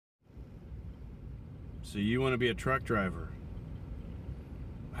So you want to be a truck driver.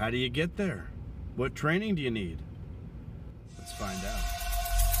 How do you get there? What training do you need? Let's find out.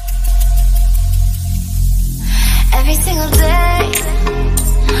 Every single day,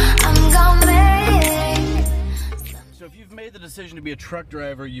 I'm gonna make. So if you've made the decision to be a truck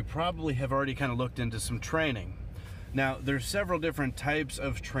driver, you probably have already kind of looked into some training. Now, there's several different types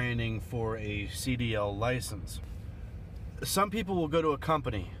of training for a CDL license. Some people will go to a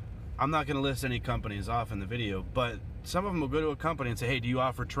company. I'm not going to list any companies off in the video, but some of them will go to a company and say, hey, do you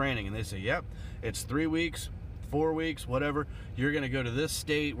offer training? And they say, yep, it's 3 weeks, 4 weeks, whatever. You're going to go to this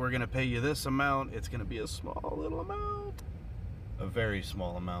state. We're going to pay you this amount. It's going to be a small little amount. A very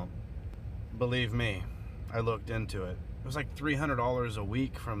small amount. Believe me, I looked into it. It was like $300 a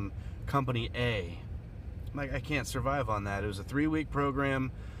week from company A. I'm like, I can't survive on that. It was a 3-week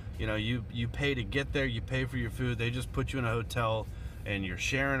program. You know, you pay to get there, you pay for your food. They just put you in a hotel and you're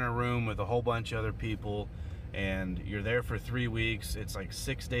sharing a room with a whole bunch of other people, and you're there for 3 weeks. It's like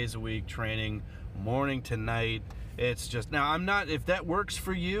 6 days a week training, morning to night. It's just, now I'm not, if that works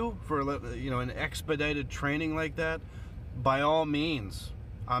for you, for, you know, an expedited training like that, by all means,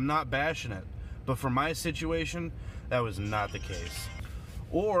 I'm not bashing it. But for my situation, that was not the case.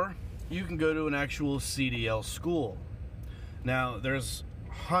 Or you can go to an actual CDL school. Now, there's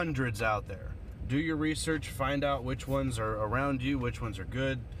hundreds out there. Do your research, find out which ones are around you, which ones are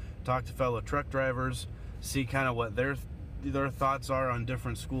good. Talk to fellow truck drivers, see kind of what their thoughts are on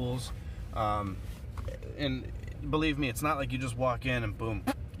different schools. And believe me, it's not like you just walk in and boom,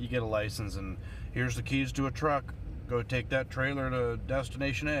 you get a license and here's the keys to a truck. Go take that trailer to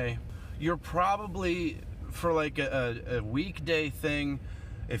destination A. You're probably, for like a weekday thing,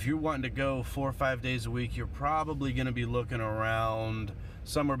 if you're wanting to go 4 or 5 days a week, you're probably going to be looking around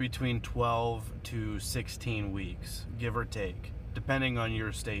somewhere between 12 to 16 weeks, give or take, depending on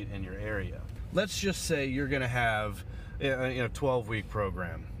your state and your area. Let's just say you're going to have a 12-week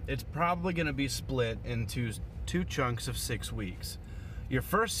program. It's probably going to be split into 2 chunks of 6 weeks. Your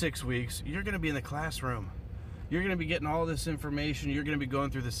first 6 weeks, you're going to be in the classroom. You're going to be getting all this information. You're going to be going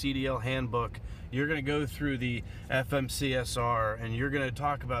through the CDL handbook. You're going to go through the FMCSR, and you're going to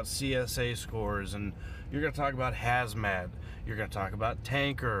talk about CSA scores, and you're going to talk about hazmat. You're going to talk about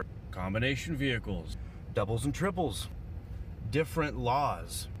tanker, combination vehicles, doubles and triples, different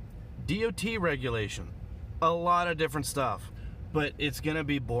laws, DOT regulation, a lot of different stuff. But it's going to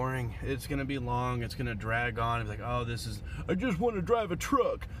be boring. It's going to be long. It's going to drag on. It's like, oh, I just want to drive a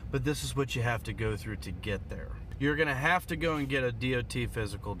truck. But this is what you have to go through to get there. You're going to have to go and get a DOT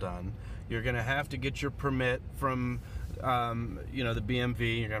physical done. You're going to have to get your permit from, the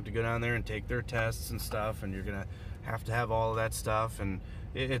BMV. You're going to have to go down there and take their tests and stuff. And you're going to have all of that stuff. And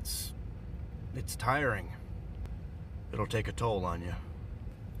it's tiring. It'll take a toll on you.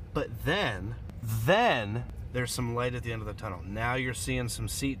 But then there's some light at the end of the tunnel. Now you're seeing some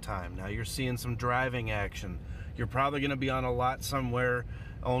seat time. Now you're seeing some driving action. You're probably going to be on a lot somewhere,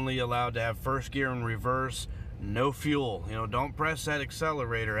 only allowed to have first gear and reverse, no fuel. Don't press that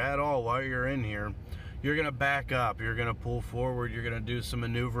accelerator at all while you're in here. You're going to back up. You're going to pull forward. You're going to do some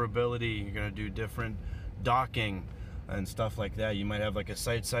maneuverability. You're going to do different docking and stuff like that. You might have like a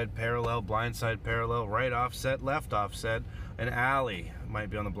side parallel, blind side parallel, right offset, left offset, an alley. It might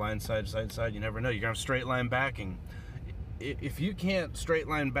be on the blind side, side. You never know. You're going to have straight line backing. If you can't straight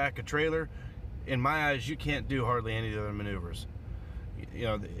line back a trailer, in my eyes, you can't do hardly any of the other maneuvers.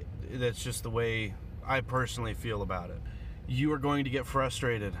 That's just the way I personally feel about it. You are going to get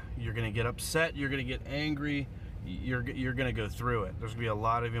frustrated. You're going to get upset. You're going to get angry. You're going to go through it. There's going to be a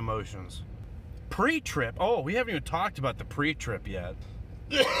lot of emotions. Pre-trip. Oh, we haven't even talked about the pre-trip yet.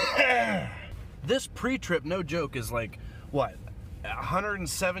 This pre-trip, no joke, is like, what,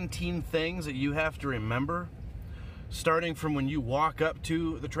 117 things that you have to remember? Starting from when you walk up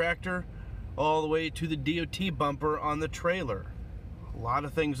to the tractor, all the way to the DOT bumper on the trailer. A lot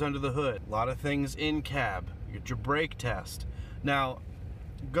of things under the hood. A lot of things in cab. You get your brake test. Now,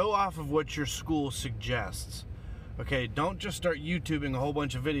 go off of what your school suggests. Okay, don't just start YouTubing a whole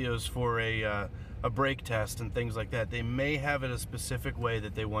bunch of videos for a brake test and things like that. They may have it a specific way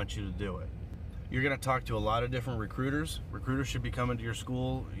that they want you to do it. You're going to talk to a lot of different recruiters. Recruiters should be coming to your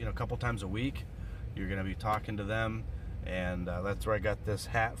school, a couple times a week. You're going to be talking to them, and that's where I got this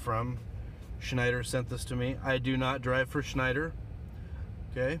hat from. Schneider sent this to me. I do not drive for Schneider,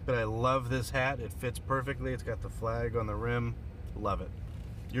 okay, but I love this hat. It fits perfectly. It's got the flag on the rim. Love it.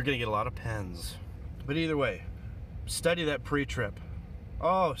 You're going to get a lot of pens. But either way, study that pre-trip.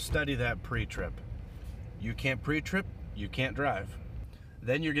 Oh, study that pre-trip. You can't pre-trip, you can't drive.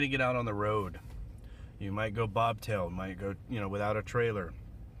 Then you're going to get out on the road. You might go bobtail, might go, without a trailer.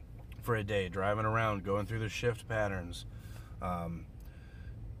 for a day, driving around, going through the shift patterns.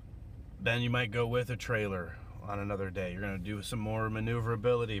 Then you might go with a trailer on another day. You're going to do some more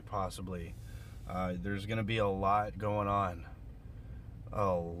maneuverability possibly. There's going to be a lot going on.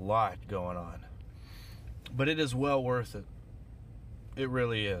 A lot going on. But it is well worth it. It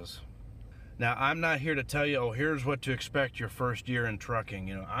really is. Now, I'm not here to tell you, oh, here's what to expect your first year in trucking.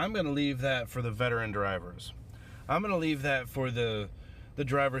 You know, I'm going to leave that for the veteran drivers. I'm going to leave that for the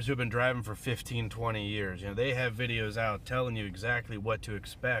drivers who've been driving for 15, 20 years. You know, they have videos out telling you exactly what to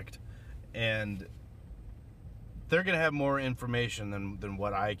expect, and they're going to have more information than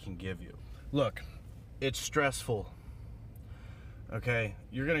what I can give you. Look, it's stressful. Okay?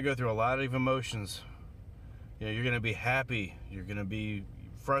 You're going to go through a lot of emotions. You know, you're going to be happy. You're going to be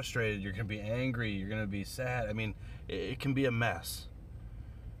frustrated. You're going to be angry. You're going to be sad. I mean, it can be a mess.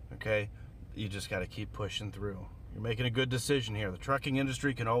 Okay? You just got to keep pushing through. You're making a good decision here. The trucking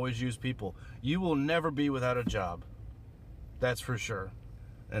industry can always use people. You will never be without a job. That's for sure.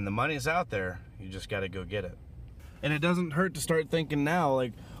 And the money's out there. You just got to go get it. And it doesn't hurt to start thinking now,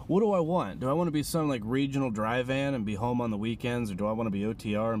 like, what do I want? Do I want to be some like regional dry van and be home on the weekends? Or do I want to be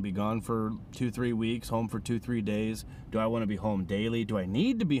OTR and be gone for 2-3 weeks, home for 2-3 days? Do I want to be home daily? Do I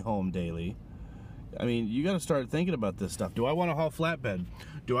need to be home daily? I mean, you got to start thinking about this stuff. Do I want to haul flatbed?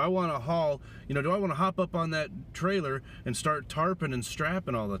 Do I want to haul, you know, do I want to hop up on that trailer and start tarping and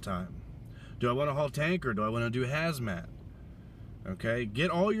strapping all the time? Do I want to haul tanker? Do I want to do hazmat? Okay,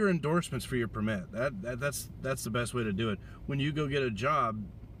 get all your endorsements for your permit. That's the best way to do it. When you go get a job,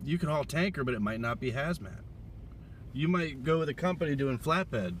 you can haul tanker, but it might not be hazmat. You might go with a company doing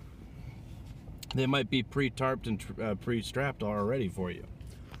flatbed. They might be pre-tarped and pre-strapped already for you.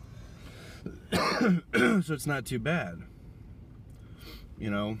 So it's not too bad.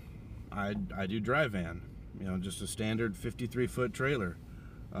 You know, I do dry van. You know, just a standard 53-foot trailer.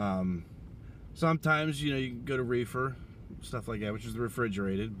 Sometimes, you know, you can go to reefer, stuff like that, which is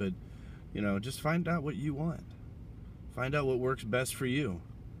refrigerated, but, you know, just find out what you want. Find out what works best for you,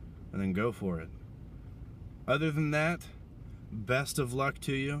 and then go for it. Other than that, best of luck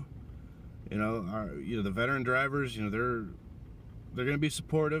to you. You know, the veteran drivers, you know, they're going to be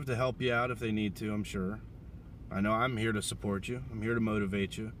supportive to help you out if they need to, I'm sure. I know I'm here to support you. I'm here to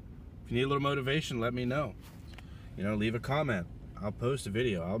motivate you. If you need a little motivation, let me know. You know, leave a comment. I'll post a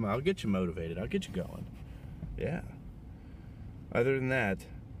video. I'll get you motivated. I'll get you going. Yeah. Other than that,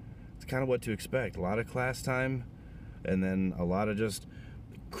 it's kind of what to expect. A lot of class time, and then a lot of just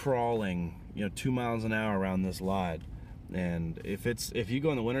crawling, you know, 2 miles an hour around this lot. And if you go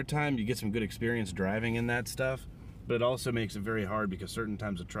in the wintertime, you get some good experience driving in that stuff, but it also makes it very hard because certain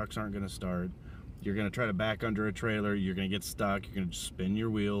times the trucks aren't going to start. You're going to try to back under a trailer, you're going to get stuck, you're going to spin your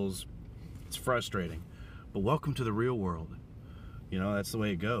wheels. It's frustrating. But welcome to the real world. You know, that's the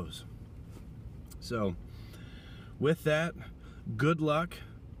way it goes. So, with that, good luck,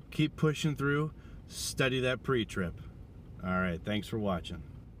 keep pushing through, study that pre-trip. All right, thanks for watching.